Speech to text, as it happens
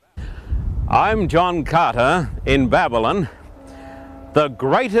I'm John Carter in Babylon, the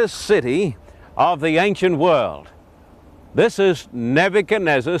greatest city of the ancient world. This is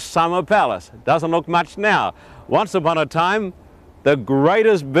Nebuchadnezzar's summer palace. Doesn't look much now. Once upon a time, the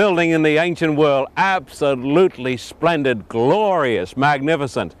greatest building in the ancient world, absolutely splendid, glorious,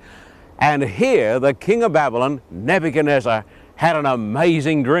 magnificent. And here, the king of Babylon, Nebuchadnezzar, had an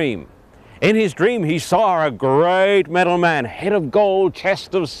amazing dream. In his dream, he saw a great metal man, head of gold,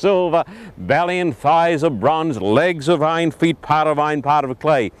 chest of silver, belly and thighs of bronze, legs of iron, feet part of iron, part of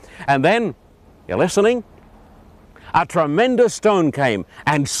clay. And then, you're listening? A tremendous stone came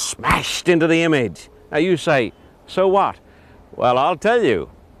and smashed into the image. Now you say, so what? Well, I'll tell you.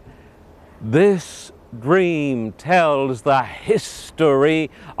 This dream tells the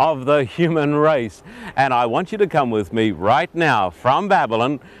history of the human race. And I want you to come with me right now from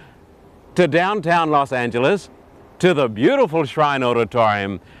Babylon to downtown Los Angeles, to the beautiful Shrine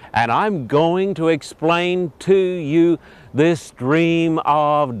Auditorium, and I'm going to explain to you this dream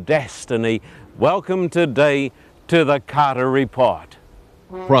of destiny. Welcome today to the Carter Report.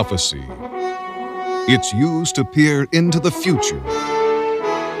 Prophecy. It's used to peer into the future,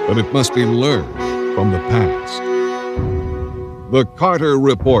 but it must be learned from the past. The Carter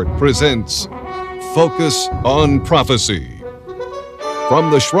Report presents Focus on Prophecy. From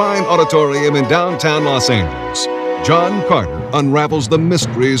the Shrine Auditorium in downtown Los Angeles, John Carter unravels the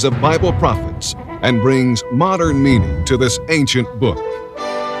mysteries of Bible prophets and brings modern meaning to this ancient book.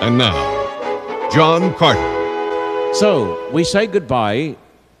 And now, John Carter. So, we say goodbye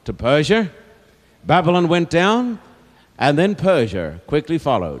to Persia. Babylon went down, and then Persia quickly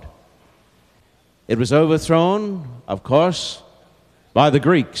followed. It was overthrown, of course, by the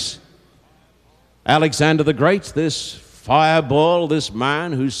Greeks. Alexander the Great, this fireball, this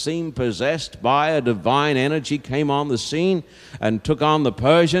man who seemed possessed by a divine energy, came on the scene and took on the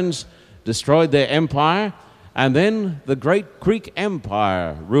Persians, destroyed their empire, and then the great Greek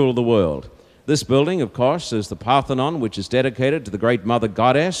Empire ruled the world. This building, of course, is the Parthenon, which is dedicated to the great mother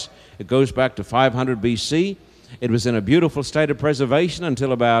goddess. It goes back to 500 BC. It was in a beautiful state of preservation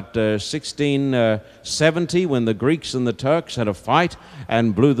until about 1670, when the Greeks and the Turks had a fight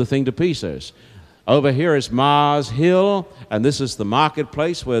and blew the thing to pieces. Over here is Mars Hill, and this is the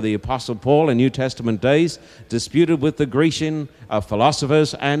marketplace where the Apostle Paul in New Testament days disputed with the Grecian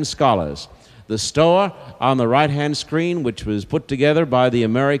philosophers and scholars. The Stoa on the right-hand screen, which was put together by the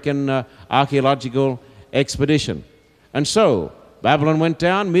American Archaeological Expedition. And so, Babylon went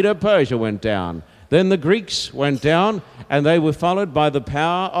down, Medo-Persia went down. Then the Greeks went down, and they were followed by the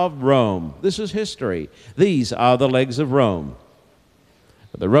power of Rome. This is history. These are the legs of Rome.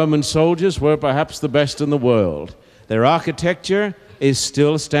 The Roman soldiers were perhaps the best in the world. Their architecture is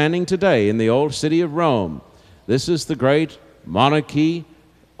still standing today in the old city of Rome. This is the great monarchy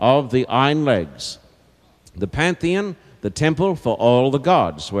of the Iron Legs. The Pantheon, the temple for all the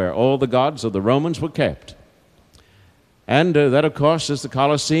gods, where all the gods of the Romans were kept. And that, of course, is the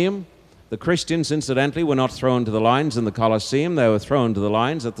Colosseum. The Christians, incidentally, were not thrown to the lions in the Colosseum. They were thrown to the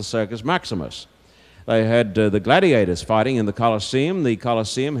lions at the Circus Maximus. They had the gladiators fighting in the Colosseum. The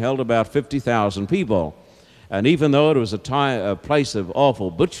Colosseum held about 50,000 people. And even though it was a place of awful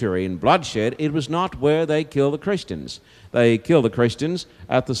butchery and bloodshed, it was not where they killed the Christians. They killed the Christians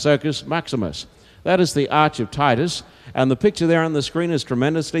at the Circus Maximus. That is the Arch of Titus, and the picture there on the screen is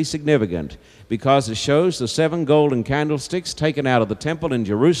tremendously significant because it shows the 7 golden candlesticks taken out of the temple in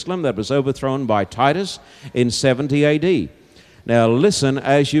Jerusalem that was overthrown by Titus in 70 AD. Now listen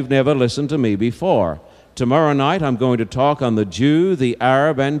as you've never listened to me before. Tomorrow night I'm going to talk on the Jew, the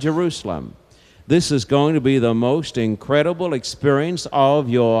Arab, and Jerusalem. This is going to be the most incredible experience of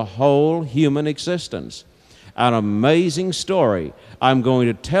your whole human existence. An amazing story. I'm going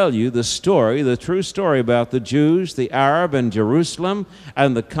to tell you the story, the true story about the Jews, the Arab, and Jerusalem,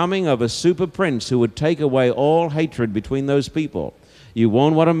 and the coming of a super prince who would take away all hatred between those people. You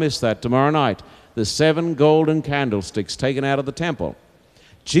won't want to miss that tomorrow night. The 7 golden candlesticks taken out of the temple.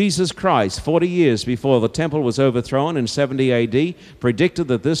 Jesus Christ, 40 years before the temple was overthrown in 70 AD, predicted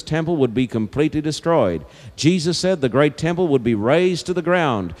that this temple would be completely destroyed. Jesus said the great temple would be razed to the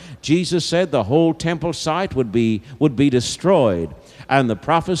ground. Jesus said the whole temple site would be destroyed. And the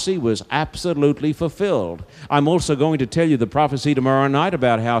prophecy was absolutely fulfilled. I'm also going to tell you the prophecy tomorrow night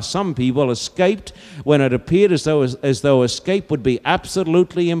about how some people escaped when it appeared as though escape would be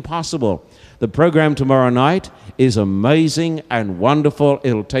absolutely impossible. The program tomorrow night is amazing and wonderful.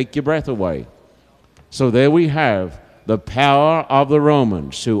 It'll take your breath away. So there we have the power of the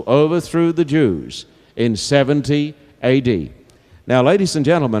Romans who overthrew the Jews in 70 AD. Now, ladies and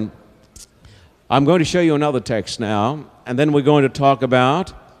gentlemen, I'm going to show you another text now, and then we're going to talk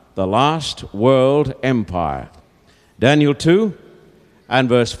about the last world empire. Daniel 2 and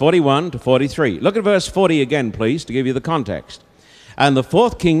verse 41 to 43. Look at verse 40 again, please, to give you the context. And the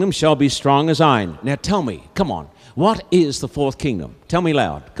fourth kingdom shall be strong as iron. Now tell me, come on, what is the fourth kingdom? Tell me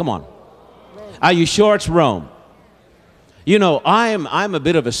loud, come on. Are you sure it's Rome? You know, I'm a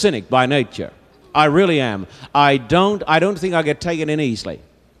bit of a cynic by nature. I really am. I don't think I get taken in easily.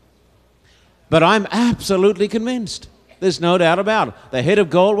 But I'm absolutely convinced. There's no doubt about it. The head of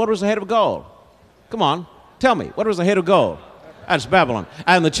gold, what was the head of gold? Come on, tell me, what was the head of gold? That's Babylon.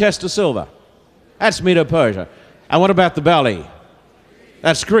 And the chest of silver, that's Medo-Persia. And what about the belly?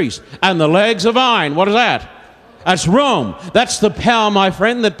 That's Greece. And the legs of iron, what is that? That's Rome. That's the power, my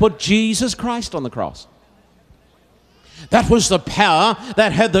friend, that put Jesus Christ on the cross. That was the power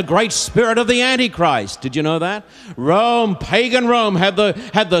that had the great spirit of the Antichrist. Did you know that? Rome, pagan Rome, had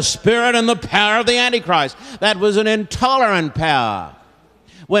the spirit and the power of the Antichrist. That was an intolerant power.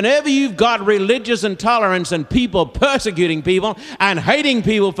 Whenever you've got religious intolerance and people persecuting people and hating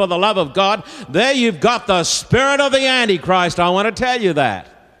people for the love of God, there you've got the spirit of the Antichrist. I want to tell you that.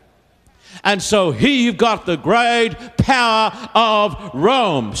 And so here you've got the great power of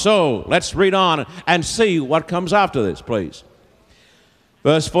Rome. So let's read on and see what comes after this, please.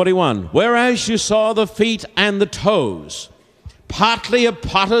 Verse 41, whereas you saw the feet and the toes, partly of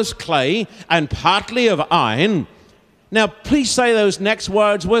potter's clay and partly of iron. Now, please say those next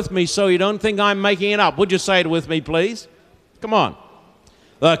words with me so you don't think I'm making it up. Would you say it with me, please? Come on.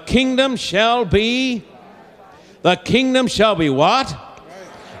 The kingdom shall be what?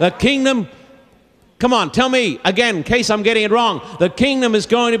 The kingdom, come on, tell me again in case I'm getting it wrong. The kingdom is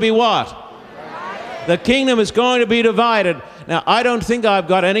going to be what? The kingdom is going to be divided. Now, I don't think I've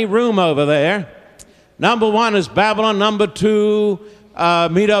got any room over there. Number one is Babylon. Number two,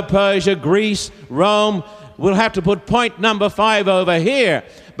 Medo-Persia, Greece, Rome. We'll have to put point number 5 over here.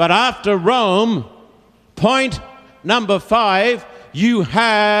 But after Rome, point number 5, you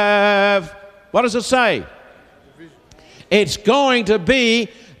have, what does it say? It's going to be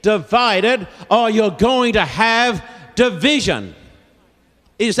divided, or you're going to have division.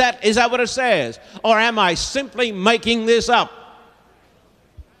 Is that what it says? Or am I simply making this up?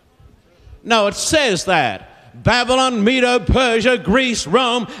 No, it says that. Babylon, Medo-Persia, Greece,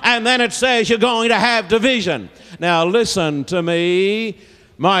 Rome, and then it says you're going to have division. Now listen to me,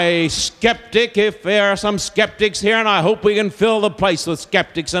 my skeptic, if there are some skeptics here, and I hope we can fill the place with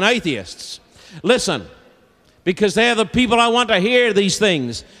skeptics and atheists. Listen, because they're the people I want to hear these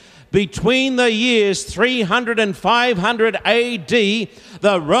things. Between the years 300 and 500 A.D.,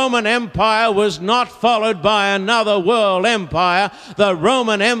 the Roman Empire was not followed by another world empire. The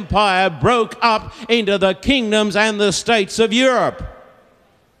Roman Empire broke up into the kingdoms and the states of Europe.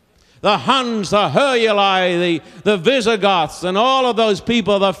 The Huns, the Heruli, the Visigoths, and all of those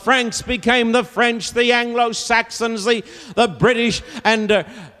people, the Franks became the French, the Anglo-Saxons, the British, and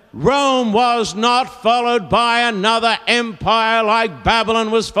Rome was not followed by another empire like Babylon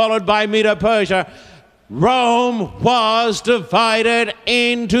was followed by Medo-Persia. Rome was divided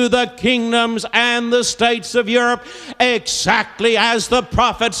into the kingdoms and the states of Europe exactly as the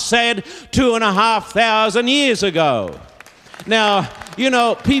prophet said 2,500 years ago. Now, you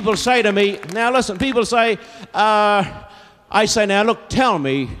know, people say to me, now listen, people say, I say, now look, tell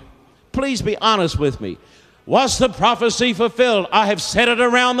me, please be honest with me. Was the prophecy fulfilled? I have said it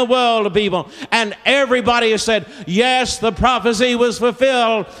around the world to people, and everybody has said, yes, the prophecy was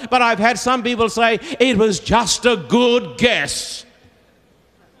fulfilled, but I've had some people say, it was just a good guess.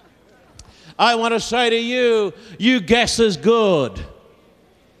 I want to say to you, you guess is good.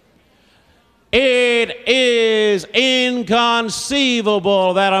 It is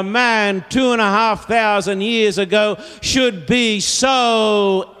inconceivable that a man 2,500 years ago should be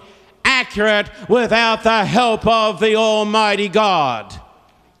so accurate without the help of the Almighty God.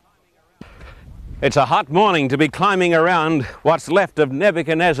 It's a hot morning to be climbing around what's left of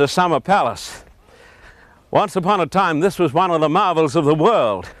Nebuchadnezzar's summer palace. Once upon a time, this was one of the marvels of the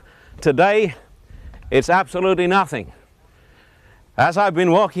world. Today, it's absolutely nothing. As I've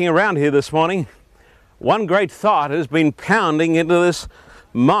been walking around here this morning, one great thought has been pounding into this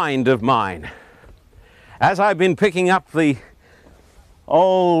mind of mine. As I've been picking up the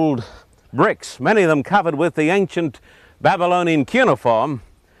old bricks, many of them covered with the ancient Babylonian cuneiform.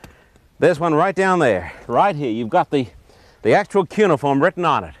 There's one right down there, right here. You've got the actual cuneiform written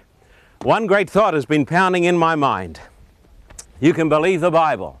on it. One great thought has been pounding in my mind. You can believe the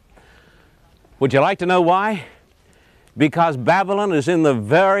Bible. Would you like to know why? Because Babylon is in the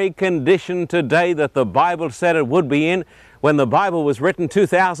very condition today that the Bible said it would be in when the Bible was written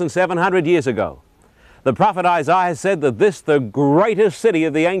 2,700 years ago. The prophet Isaiah said that this, the greatest city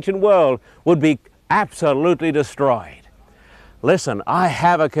of the ancient world, would be absolutely destroyed. Listen, I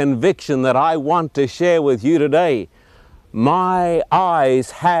have a conviction that I want to share with you today. My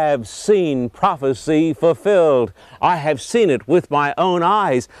eyes have seen prophecy fulfilled. I have seen it with my own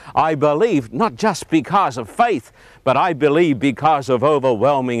eyes. I believe, not just because of faith, but I believe because of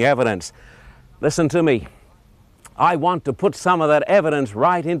overwhelming evidence. Listen to me. I want to put some of that evidence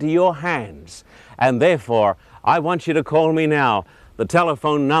right into your hands, and therefore I want you to call me now. The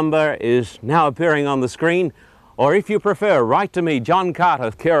telephone number is now appearing on the screen, or if you prefer, write to me, John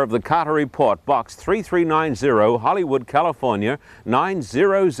Carter, care of the Carter Report, Box 3390, Hollywood, California,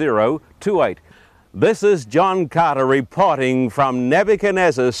 90028. This is John Carter reporting from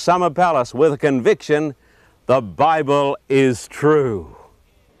Nebuchadnezzar's summer palace with a conviction: the Bible is true.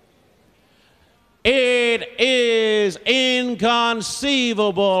 It is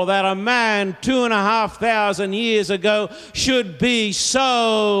inconceivable that a man 2,500 years ago should be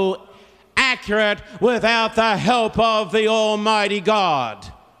so accurate without the help of the Almighty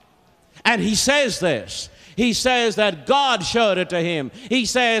God. And he says this. He says that God showed it to him. He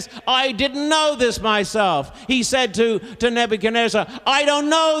says, I didn't know this myself. He said to Nebuchadnezzar, I don't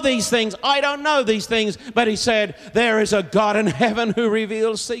know these things. I don't know these things. But he said, there is a God in heaven who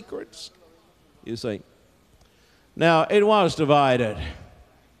reveals secrets. You see. Now, it was divided.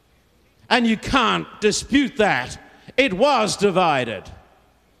 And you can't dispute that. It was divided.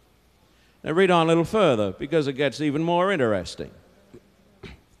 Now, read on a little further, because it gets even more interesting.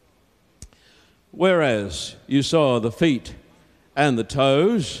 Whereas you saw the feet and the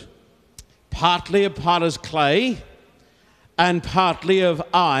toes, partly of potter's clay, and partly of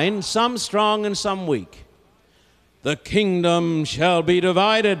iron, some strong and some weak. The kingdom shall be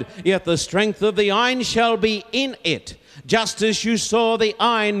divided, yet the strength of the iron shall be in it, just as you saw the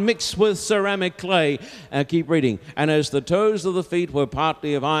iron mixed with ceramic clay. Keep reading. And as the toes of the feet were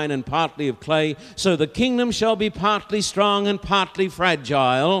partly of iron and partly of clay, so the kingdom shall be partly strong and partly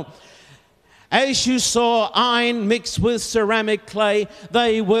fragile. As you saw iron mixed with ceramic clay,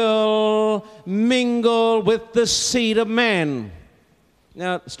 they will mingle with the seed of man.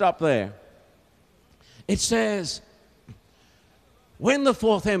 Now, stop there. It says, when the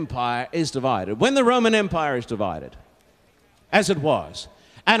Fourth Empire is divided, when the Roman Empire is divided, as it was,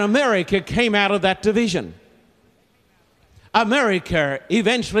 and America came out of that division. America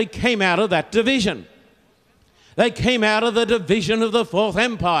eventually came out of that division. They came out of the division of the Fourth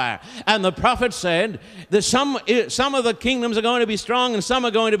Empire. And the prophet said that some of the kingdoms are going to be strong and some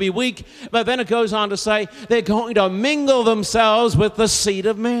are going to be weak. But then it goes on to say they're going to mingle themselves with the seed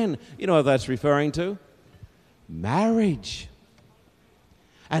of men. You know what that's referring to? Marriage.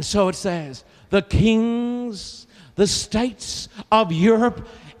 And so it says, the kings, the states of Europe,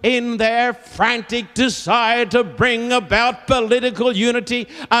 in their frantic desire to bring about political unity,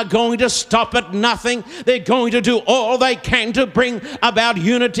 are going to stop at nothing. They're going to do all they can to bring about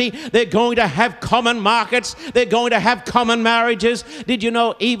unity. They're going to have common markets. They're going to have common marriages. Did you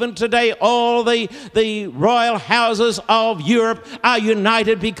know even today all the royal houses of Europe are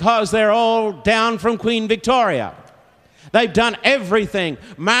united because they're all down from Queen Victoria? They've done everything.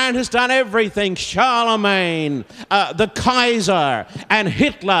 Man has done everything. Charlemagne, the Kaiser, and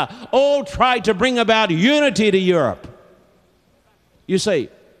Hitler all tried to bring about unity to Europe. You see.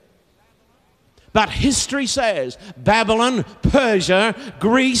 But history says Babylon, Persia,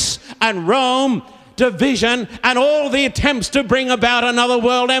 Greece, and Rome, division, and all the attempts to bring about another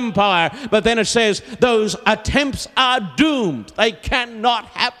world empire. But then it says those attempts are doomed. They cannot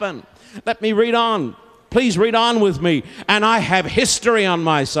happen. Let me read on. Please read on with me. And I have history on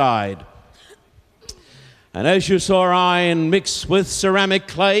my side. And as you saw iron mixed with ceramic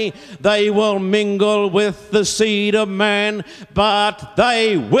clay, they will mingle with the seed of man, but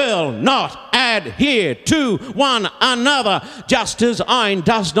they will not adhere to one another, just as iron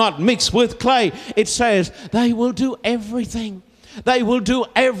does not mix with clay. It says they will do everything. They will do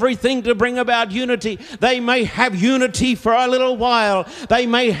everything to bring about unity. They may have unity for a little while. They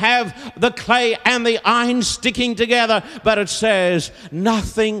may have the clay and the iron sticking together. But it says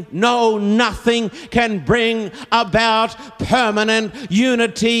nothing can bring about permanent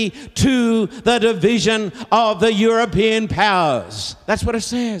unity to the division of the European powers. That's what it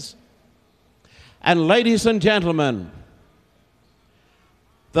says. And ladies and gentlemen,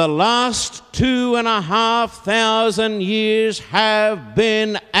 The last 2,500 years have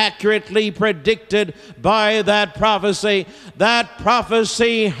been accurately predicted by that prophecy. That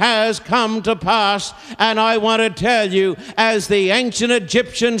prophecy has come to pass, and I want to tell you, as the ancient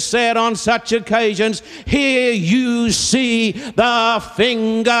Egyptians said on such occasions, here you see the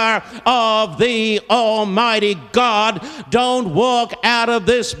finger of the Almighty God. Don't walk out of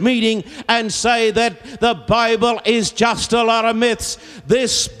this meeting and say that the Bible is just a lot of myths.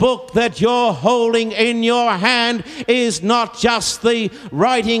 This book that you're holding in your hand is not just the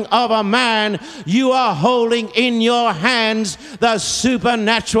writing of a man. You are holding in your hands the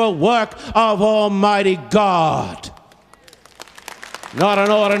supernatural work of Almighty God. Not an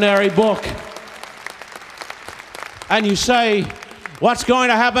ordinary book. And you say, what's going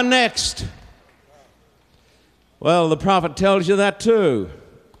to happen next? Well, the prophet tells you that too.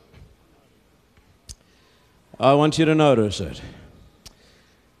 I want you to notice it.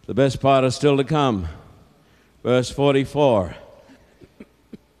 The best part is still to come. Verse 44.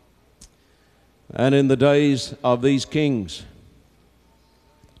 And in the days of these kings,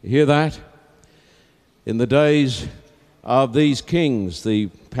 you hear that? In the days of these kings, the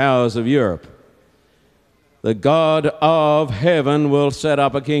powers of Europe, the God of heaven will set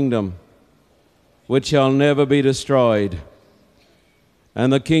up a kingdom which shall never be destroyed,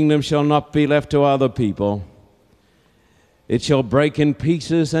 and the kingdom shall not be left to other people. It shall break in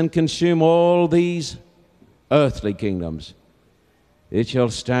pieces and consume all these earthly kingdoms. It shall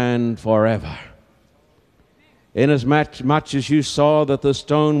stand forever. Inasmuch as you saw that the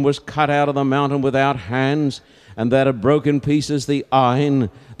stone was cut out of the mountain without hands, and that it broke in pieces the iron,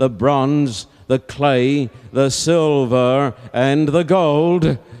 the bronze, the clay, the silver, and the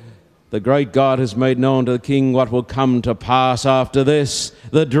gold, the great God has made known to the king what will come to pass after this.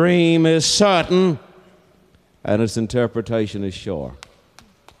 The dream is certain, and its interpretation is sure.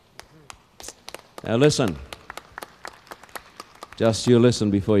 Now listen. Just you listen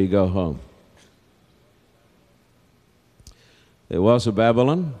before you go home. There was a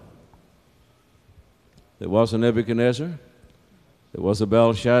Babylon. There was a Nebuchadnezzar. There was a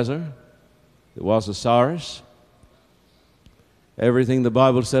Belshazzar. There was a Cyrus. Everything the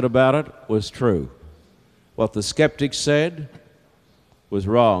Bible said about it was true. What the skeptics said was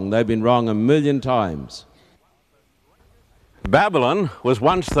wrong. They've been wrong 1,000,000 times. Babylon was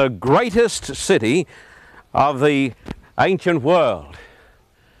once the greatest city of the ancient world.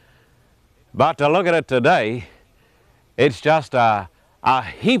 But to look at it today, it's just a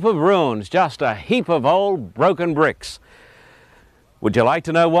heap of ruins, just a heap of old broken bricks. Would you like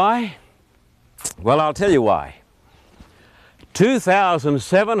to know why? Well, I'll tell you why.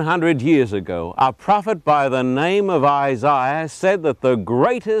 2,700 years ago, a prophet by the name of Isaiah said that the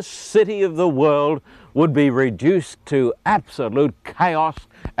greatest city of the world would be reduced to absolute chaos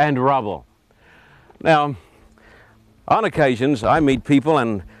and rubble. Now, on occasions, I meet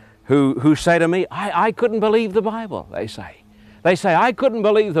people who say to me, I couldn't believe the Bible, they say. They say, I couldn't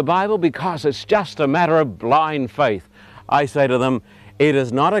believe the Bible because it's just a matter of blind faith. I say to them, it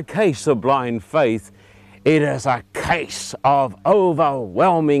is not a case of blind faith. It is a case of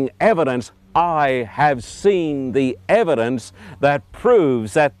overwhelming evidence. I have seen the evidence that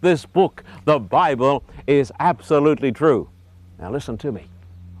proves that this book, the Bible, is absolutely true. Now listen to me.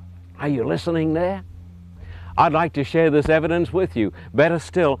 Are you listening there? I'd like to share this evidence with you. Better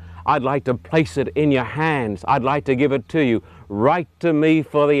still, I'd like to place it in your hands. I'd like to give it to you. Write to me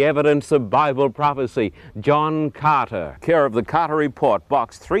for the evidence of Bible prophecy. John Carter, care of the Carter Report,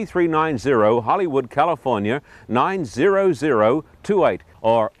 Box 3390, Hollywood, California, 90028.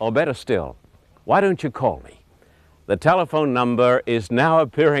 Or better still, why don't you call me? The telephone number is now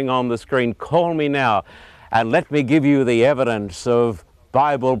appearing on the screen. Call me now and let me give you the evidence of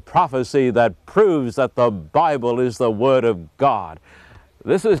Bible prophecy that proves that the Bible is the Word of God.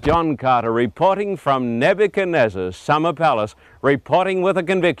 This is John Carter reporting from Nebuchadnezzar's summer palace, reporting with a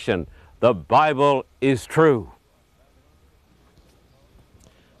conviction. The Bible is true.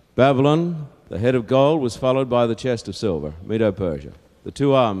 Babylon, the head of gold, was followed by the chest of silver, Medo-Persia. The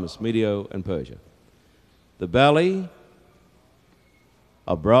two arms, Medio and Persia. The belly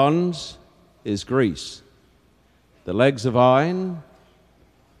of bronze is Greece. The legs of iron,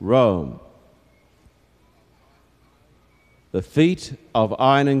 Rome. The feet of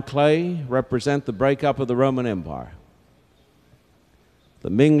iron and clay represent the breakup of the Roman Empire. The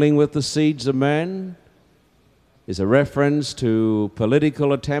mingling with the seeds of men is a reference to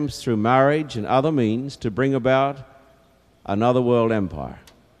political attempts through marriage and other means to bring about another world empire.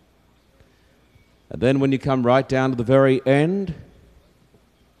 And then when you come right down to the very end,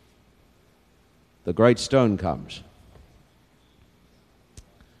 the great stone comes.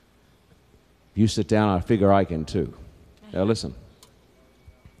 If you sit down, I figure I can too. Now listen.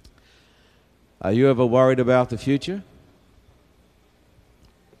 Are you ever worried about the future?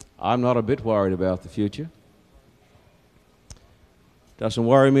 I'm not a bit worried about the future. Doesn't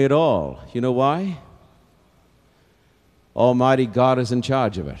worry me at all. You know why? Almighty God is in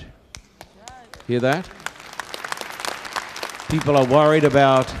charge of it. Hear that? People are worried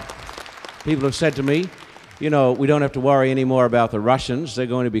about, people have said to me, you know, we don't have to worry anymore about the Russians. They're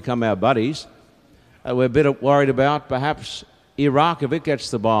going to become our buddies. We're a bit worried about perhaps Iraq if it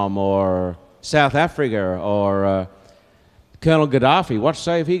gets the bomb, or South Africa, or Colonel Gaddafi. What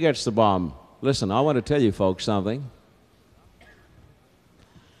say if he gets the bomb? Listen, I want to tell you folks something.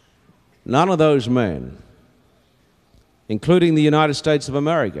 None of those men, including the United States of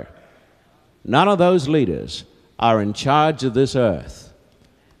America, none of those leaders are in charge of this earth.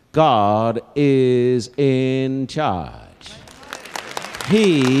 God is in charge.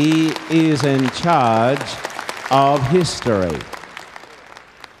 He is in charge of history.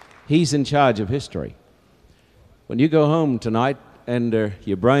 He's in charge of history. When you go home tonight and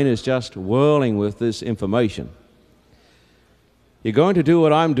your brain is just whirling with this information, you're going to do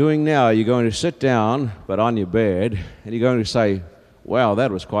what I'm doing now. You're going to sit down, but on your bed, and you're going to say, wow,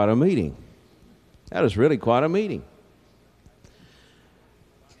 that was quite a meeting. That was really quite a meeting.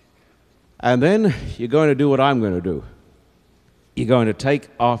 And then you're going to do what I'm going to do. You're going to take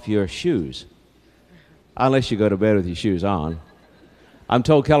off your shoes, unless you go to bed with your shoes on. I'm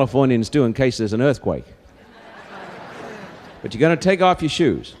told Californians do in case there's an earthquake. But you're going to take off your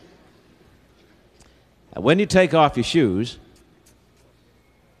shoes. And when you take off your shoes,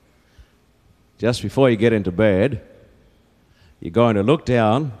 just before you get into bed, you're going to look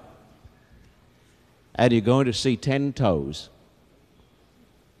down and you're going to see 10 toes.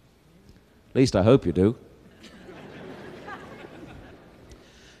 At least I hope you do.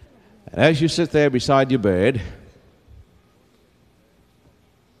 And as you sit there beside your bed,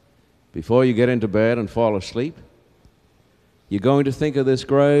 before you get into bed and fall asleep, you're going to think of this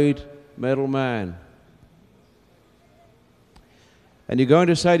great metal man. And you're going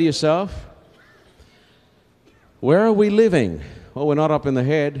to say to yourself, where are we living? Oh, we're not up in the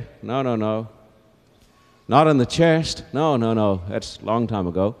head. No, no, no. Not in the chest. No, no, no. That's a long time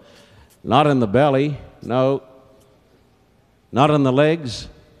ago. Not in the belly. No. Not in the legs.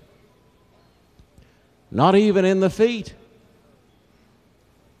 Not even in the feet.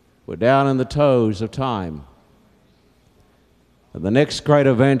 We're down in the toes of time. And the next great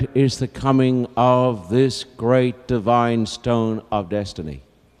event is the coming of this great divine stone of destiny.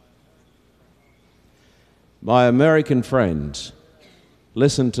 My American friends,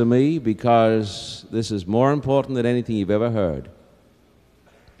 listen to me, because this is more important than anything you've ever heard.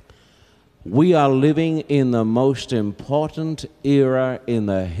 We are living in the most important era in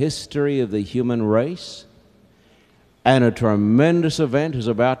the history of the human race, and a tremendous event is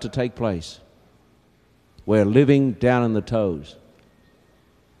about to take place. We're living down in the toes.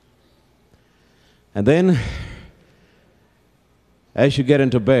 And then, as you get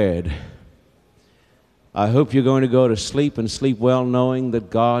into bed, I hope you're going to go to sleep and sleep well, knowing that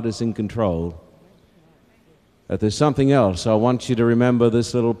God is in control. That there's something else. I want you to remember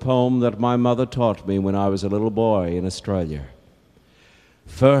this little poem that my mother taught me when I was a little boy in Australia.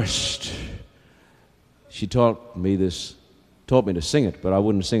 First, she taught me to sing it, but I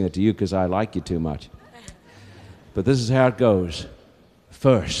wouldn't sing it to you because I like you too much. But this is how it goes.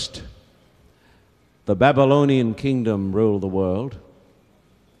 First, the Babylonian kingdom ruled the world.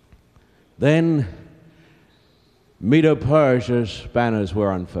 Then, Medo-Persia's banners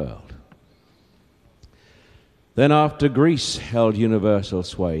were unfurled. Then after Greece held universal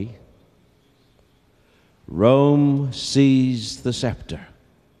sway, Rome seized the scepter.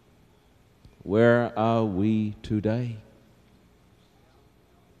 Where are we today?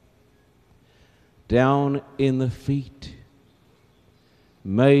 Down in the feet,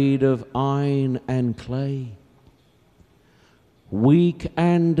 made of iron and clay, weak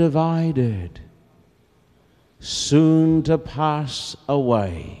and divided, soon to pass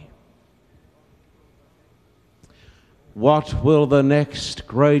away. What will the next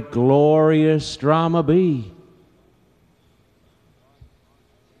great glorious drama be?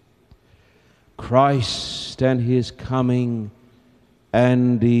 Christ and His coming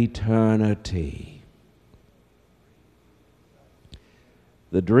and eternity.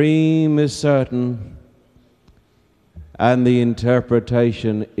 The dream is certain and the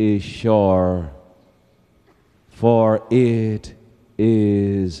interpretation is sure, for it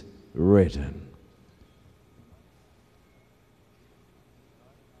is written.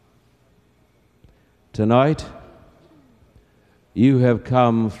 Tonight, You have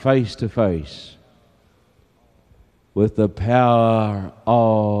come face to face with the power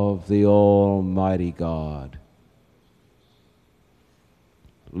of the Almighty God.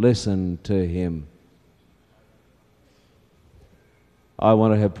 Listen to Him. I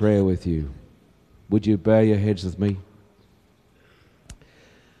want to have prayer with you. Would you bow your heads with me?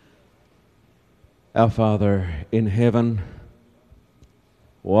 Our Father in heaven,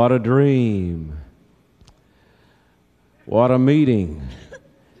 what a dream. What a meeting.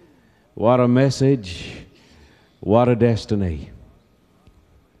 What a message. What a destiny.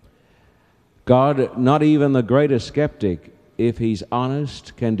 God, not even the greatest skeptic, if he's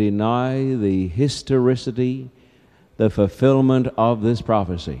honest, can deny the historicity, the fulfillment of this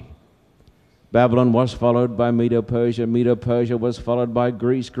prophecy. Babylon was followed by Medo-Persia. Medo-Persia was followed by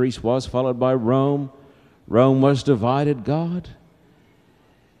Greece. Greece was followed by Rome. Rome was divided, God.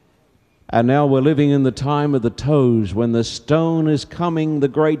 And now we're living in the time of the toes, when the stone is coming, the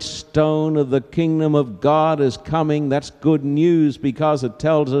great stone of the kingdom of God is coming. That's good news, because it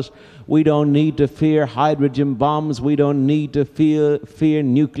tells us we don't need to fear hydrogen bombs. We don't need to fear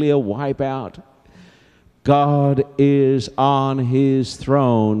nuclear wipeout. God is on His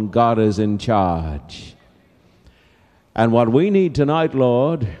throne. God is in charge. And what we need tonight,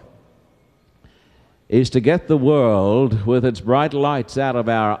 Lord, is to get the world with its bright lights out of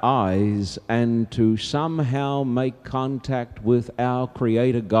our eyes and to somehow make contact with our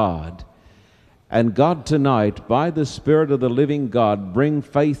Creator God. And God, tonight, by the Spirit of the living God, bring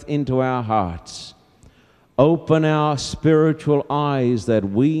faith into our hearts. Open our spiritual eyes that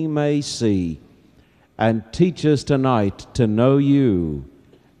we may see, and teach us tonight to know You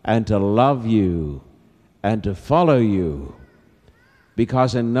and to love You and to follow You,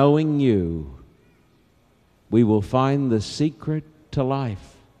 because in knowing You, we will find the secret to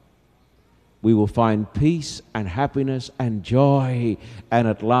life. We will find peace and happiness and joy, and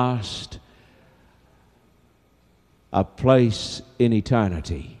at last, a place in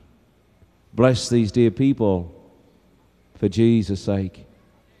eternity. Bless these dear people for Jesus' sake.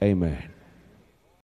 Amen.